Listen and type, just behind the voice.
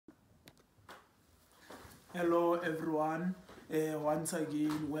Hello everyone, once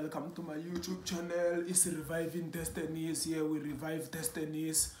again welcome to my YouTube channel. It's Reviving Destinies. Here we revive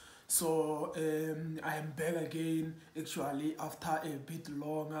destinies. So I am back again actually after a bit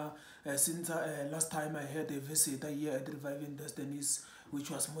longer since last time I had a visitor here at Reviving Destinies, which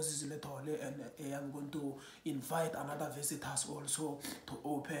was Moses Letole, and I'm going to invite another visitors also to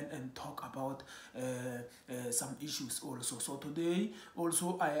open and talk about some issues also. So today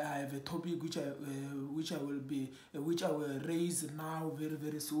also I have a topic which I will raise now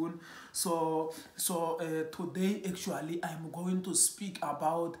very soon. So today actually I'm going to speak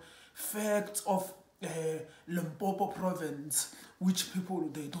about facts of Limpopo province, which people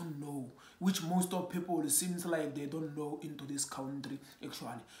they don't know, which most of people seems like they don't know into this country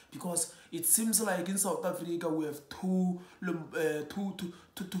actually, because it seems like in South Africa we have two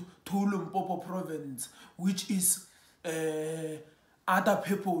Limpopo province, which is other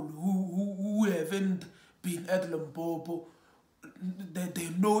people who haven't been at Limpopo, they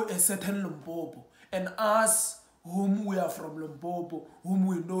know a certain Limpopo, and us whom we are from Limpopo, whom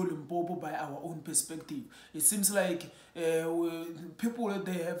we know Limpopo by our own perspective. It seems like people,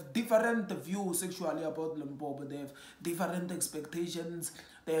 they have different views actually about Limpopo. They have different expectations.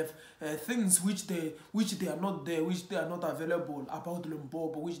 They have things which they are not there, which they are not available about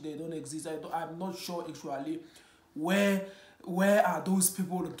Limpopo, which they don't exist. I'm not sure actually where are those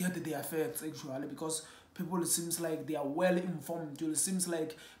people get their facts actually, because people, it seems like they are well informed. It seems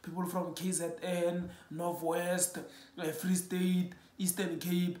like people from KZN, Northwest, Free State, Eastern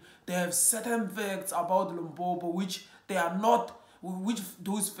Cape, they have certain facts about Limpopo which they are not, which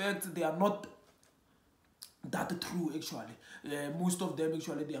those facts they are not that true actually. Most of them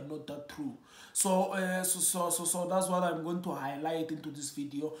actually they are not that true. So so that's what I'm going to highlight into this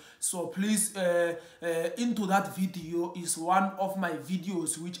video. So please, into that video is one of my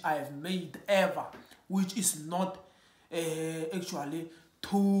videos which I have made ever, which is not actually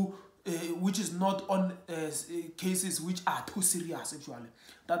too which is not on cases which are too serious actually.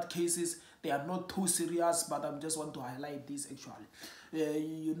 That cases they are not too serious, but I just want to highlight this actually.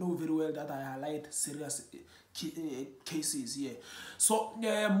 You know very well that I highlight serious cases here. So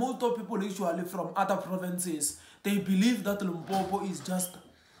most of people actually from other provinces, they believe that Limpopo is just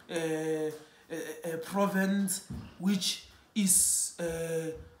a province which is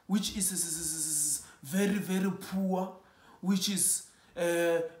very poor, which is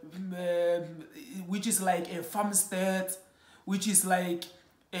like a farmstead, which is like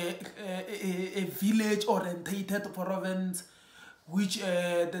a village orientated province, which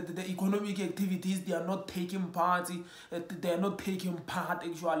the economic activities they are not taking part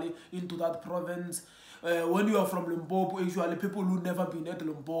actually into that province. When you are from Limpopo, actually people who never been at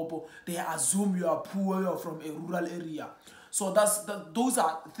Limpopo, they assume you are poor, you are from a rural area. So those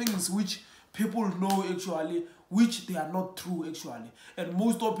are things which people know actually, which they are not true actually. And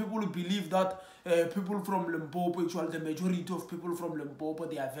most of people believe that people from Limpopo, actually the majority of people from Limpopo,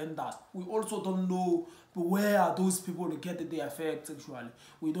 they are vendors. We also don't know where are those people get their facts actually.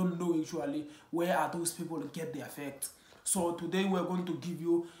 We don't know actually where are those people get their facts. So today we're going to give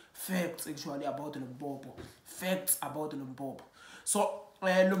you facts actually about Limpopo. Facts about Limpopo. So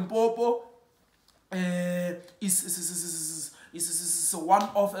Limpopo is one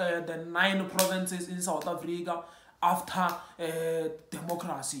of the 9 provinces in South Africa after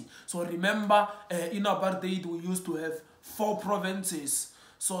democracy. So remember, in apartheid we used to have 4 provinces.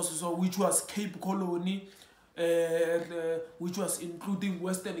 So which was Cape Colony, which was including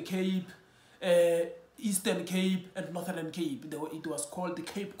Western Cape, Eastern Cape and Northern Cape. It was called the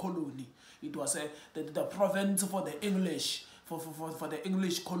Cape Colony. It was the province for the English, for the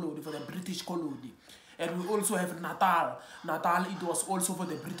English colony, for the British colony. And we also have Natal. Natal, it was also for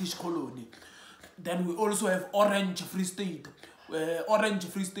the British colony. Then we also have Orange Free State. Orange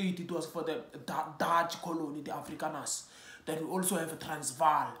Free State, it was for the Dutch colony, the Afrikaners. Then we also have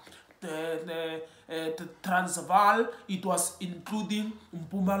Transvaal. The Transvaal, it was including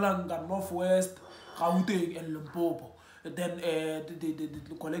Mpumalanga, Northwest, Gauteng and Limpopo. Then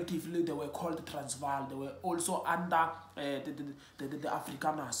collectively they were called Transvaal. They were also under the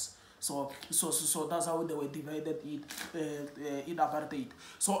Afrikaners. So that's how they were divided in apartheid.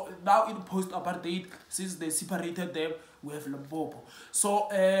 So now in post-apartheid, since they separated them, we have Limpopo. So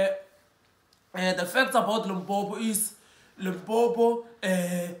the facts about Limpopo is Limpopo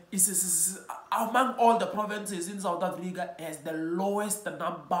is among all the provinces in South Africa has the lowest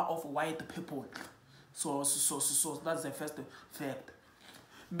number of white people. So that's the first fact.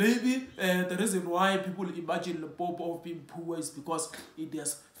 Maybe the reason why people imagine Limpopo of being poor is because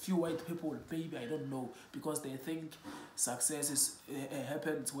there's few white people. Maybe, I don't know, because they think success is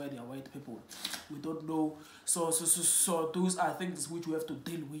happens where there are white people. We don't know. So those are things which we have to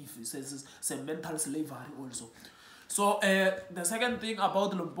deal with. It's a mental slavery also. So the second thing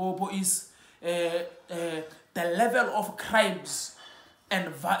about Limpopo is the level of crimes and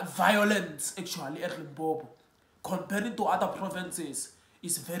violence actually at Limpopo comparing to other provinces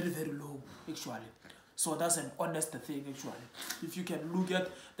is very, very low actually. So that's an honest thing actually. If you can look at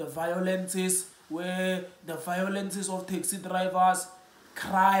the violences, where the violences of taxi drivers,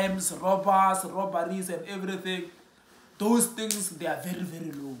 crimes, robberies and everything, those things, they are very,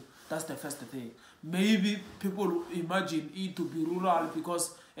 very low. That's the first thing. Maybe people imagine it to be rural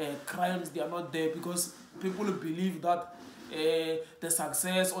because crimes, they are not there, because people believe that the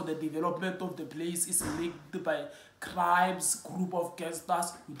success or the development of the place is linked by crimes, group of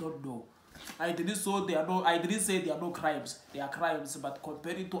gangsters. We don't know. I didn't say there are no crimes. There are crimes, but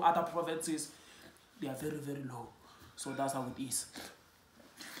compared to other provinces, they are very, very low. So that's how it is.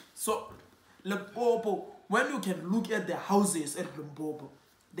 So Limpopo, when you can look at the houses at Limpopo,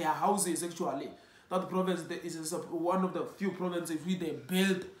 their houses actually, that province is one of the few provinces where they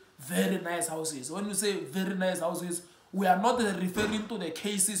build very nice houses. When you say very nice houses, we are not referring to the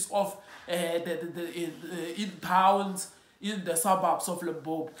cases of in towns, in the suburbs of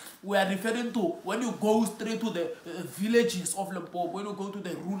Limpopo. We are referring to when you go straight to the villages of Limpopo, when you go to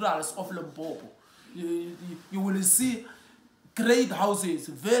the rurals of Limpopo, you will see great houses,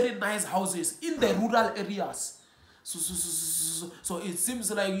 very nice houses in the rural areas. So it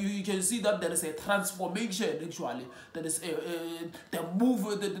seems like you can see that there is a transformation actually. There is the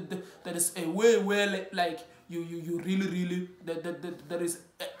move, there is a way where like you really there is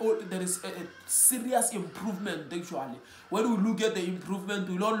a serious improvement actually. When we look at the improvement,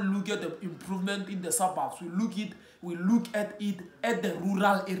 we don't look at the improvement in the suburbs. We look at it at the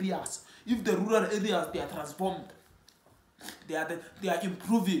rural areas. If the rural areas, they are transformed, they are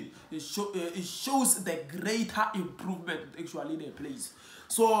improving, it shows the greater improvement actually in a place.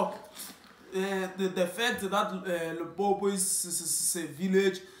 So the fact that Limpopo is a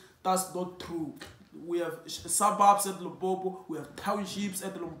village, that's not true. We have suburbs at Limpopo, we have townships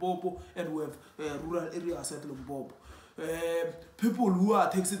at Limpopo, and we have rural areas at Limpopo. People who are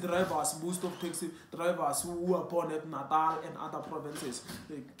taxi drivers, most of taxi drivers who are born at Natal and other provinces,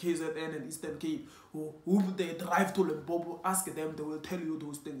 KZN and Eastern Cape, whom they drive to Limpopo, ask them, they will tell you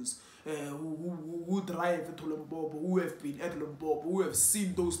those things. Who drive to Limpopo, who have been at Limpopo, who have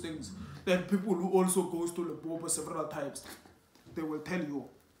seen those things. Then people who also goes to Limpopo several times, they will tell you.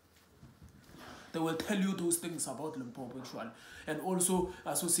 They will tell you those things about Limpopo actually. And also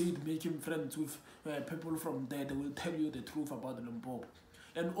associate, making friends with people from there. They will tell you the truth about Limpopo.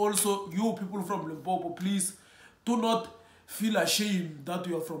 And also, you people from Limpopo, please do not feel ashamed that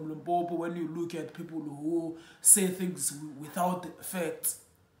you are from Limpopo when you look at people who say things without facts.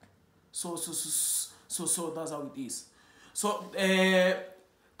 So that's how it is. So the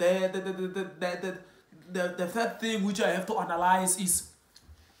third thing which I have to analyze is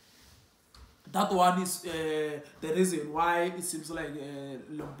that one is the reason why it seems like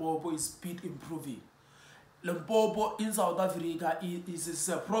Limpopo is bit improving. Limpopo in South Africa is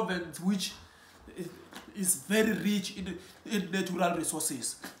a province which is very rich in natural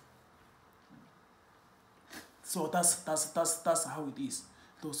resources. So that's how it is.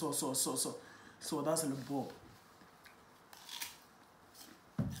 So that's Limpopo.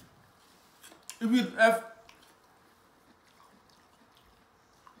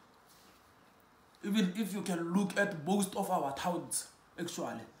 Even if you can look at most of our towns,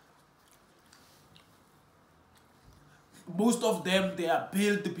 actually, most of them, they are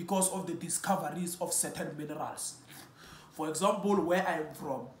built because of the discoveries of certain minerals. For example, where I am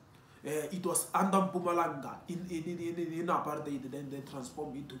from, it was under Mpumalanga in apartheid, then they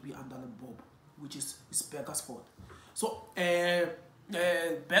transformed it to be under Limpopo, which is Bakersford. So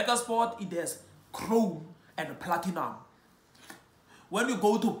Bakersford, it has chrome and platinum. When you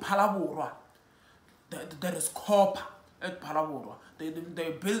go to Phalaborwa, there is copper at Phalaborwa.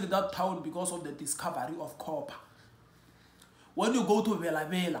 They built that town because of the discovery of copper. When you go to Bela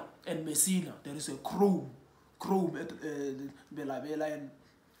Bela and Messina, there is a chrome at Bela Bela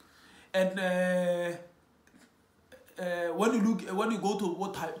and when you go to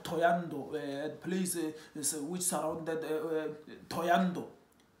Thohoyandou, place which surrounded Thohoyandou,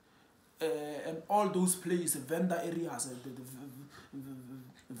 and all those places, Venda areas,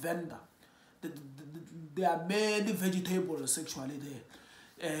 Venda. There are many vegetables actually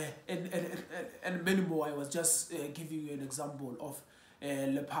there, and many more. I was just giving you an example of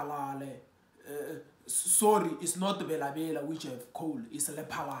Lephalale. Sorry, it's not Bela Bela which have coal. It's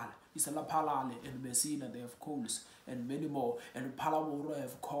Lephalale. It's Lephalale and Messina. They have coals and many more. And Phalaborwa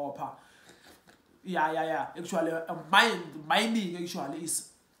have copper. yeah. Actually, mining actually is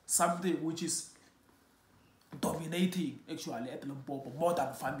something which is dominating actually at Limpopo more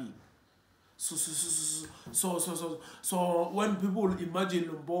than farming. So when people imagine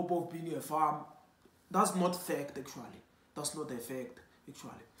Limpopo being a farm, that's not fact actually. That's not a fact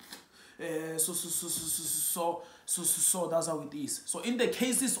actually. So that's how it is. So in the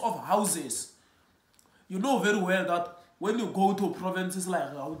cases of houses, you know very well that when you go to provinces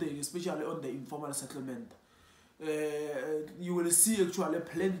like Gauteng, especially on the informal settlement, you will see actually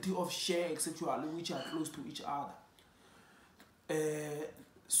plenty of shacks actually which are close to each other.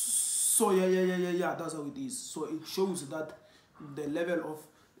 So yeah, that's how it is. So it shows that the level of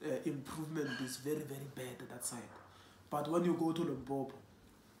improvement is very bad at that side. But when you go to Limpopo,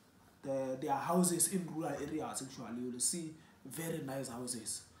 there are houses in rural areas actually. You will see very nice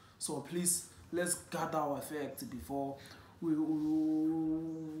houses. So please, let's gather our facts before we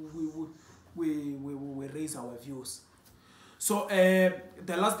raise our views. So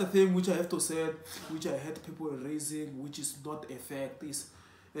the last thing which I have to say, which I heard people raising, which is not a fact, is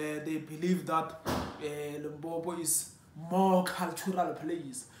they believe that Limpopo is more cultural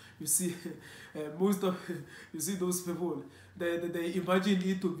place. You see, most of you see those people, they imagine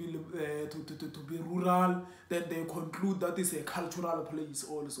it to be rural, then they conclude that it's a cultural place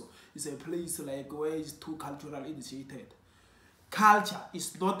also. It's a place like where it's too cultural initiated. Culture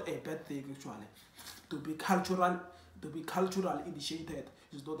is not a bad thing actually. To be cultural initiated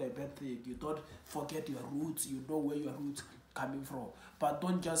is not a bad thing. You don't forget your roots, you know where your roots coming from. But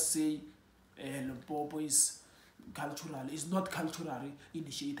don't just say Limpopo is cultural. It's not culturally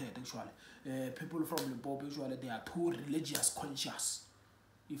initiated actually. People from Limpopo actually, they are too religious conscious,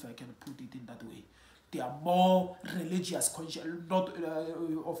 if I can put it in that way. They are more religious conscious, not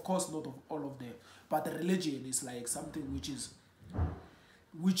of course not of all of them, but the religion is like something which is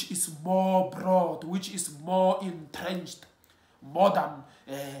more broad, which is more entrenched, more than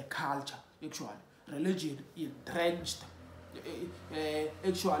culture actually. Religion entrenched.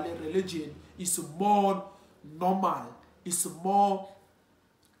 Actually, religion is more normal. It's more.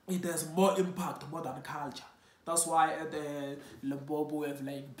 It has more impact more than culture. That's why at the Limpopo we have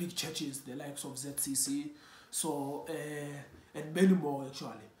like big churches, the likes of ZCC, so and many more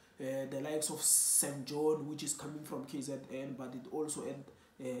actually. The likes of St. John, which is coming from KZN, but it also at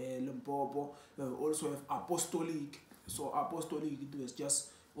Limpopo. Also have Apostolic. So Apostolic, it was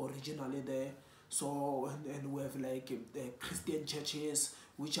just originally there. So and we have like Christian churches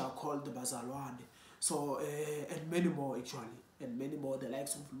which are called the Bazalwane. So and many more actually, and many more, the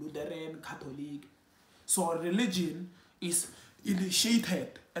likes of Lutheran, Catholic. So religion is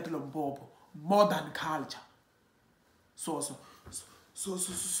initiated at Limpopo more than culture. So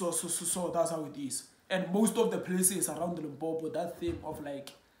that's how it is. And most of the places around Limpopo, that thing of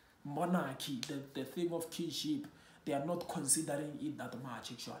like monarchy, the thing of kingship, they are not considering it that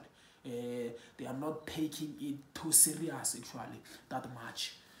much actually. They are not taking it too serious actually that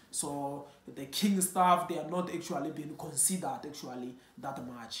much. So the king stuff, they are not actually being considered actually that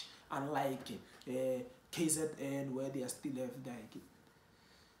much, unlike KZN where they still have like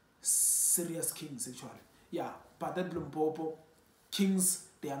serious kings actually. Yeah, but at Limpopo, kings,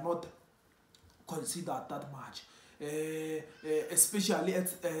 they are not considered that much. Especially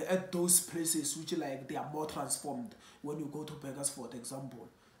at those places which like they are more transformed. When you go to Beggars, for example,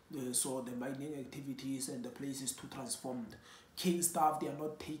 so the mining activities and the places too transformed. King stuff, they are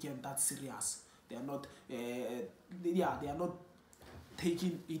not taken that serious. They are not, they are not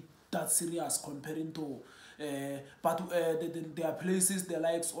taking it that serious comparing to. But there are places the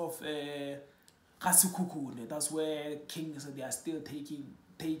likes of Kasikukune. That's where kings, they are still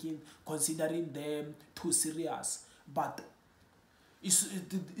taking considering them too serious. But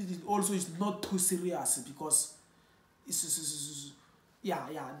it also is not too serious because it's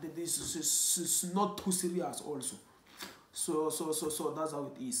it's not too serious also. So that's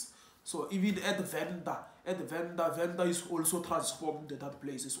how it is. So even at Venda is also transformed. That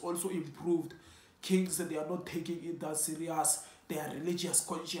place is also improved. Kings, they are not taking it that serious. They are religious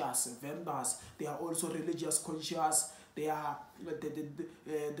conscious. Vendas, they are also religious conscious. They are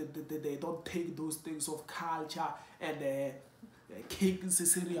they don't take those things of culture and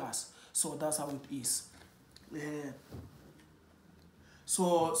kings serious. So that's how it is.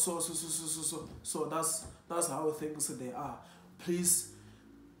 So that's how things they are. Please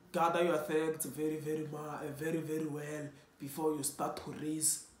gather your facts very well before you start to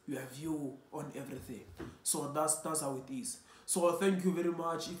raise your view on everything. So that's how it is. So thank you very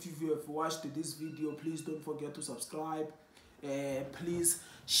much. If you have watched this video, please don't forget to subscribe. Please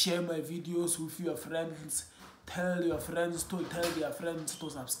share my videos with your friends. tell your friends to tell their friends to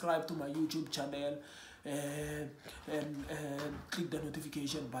subscribe to my YouTube channel and click the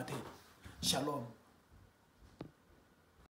notification button. Shalom.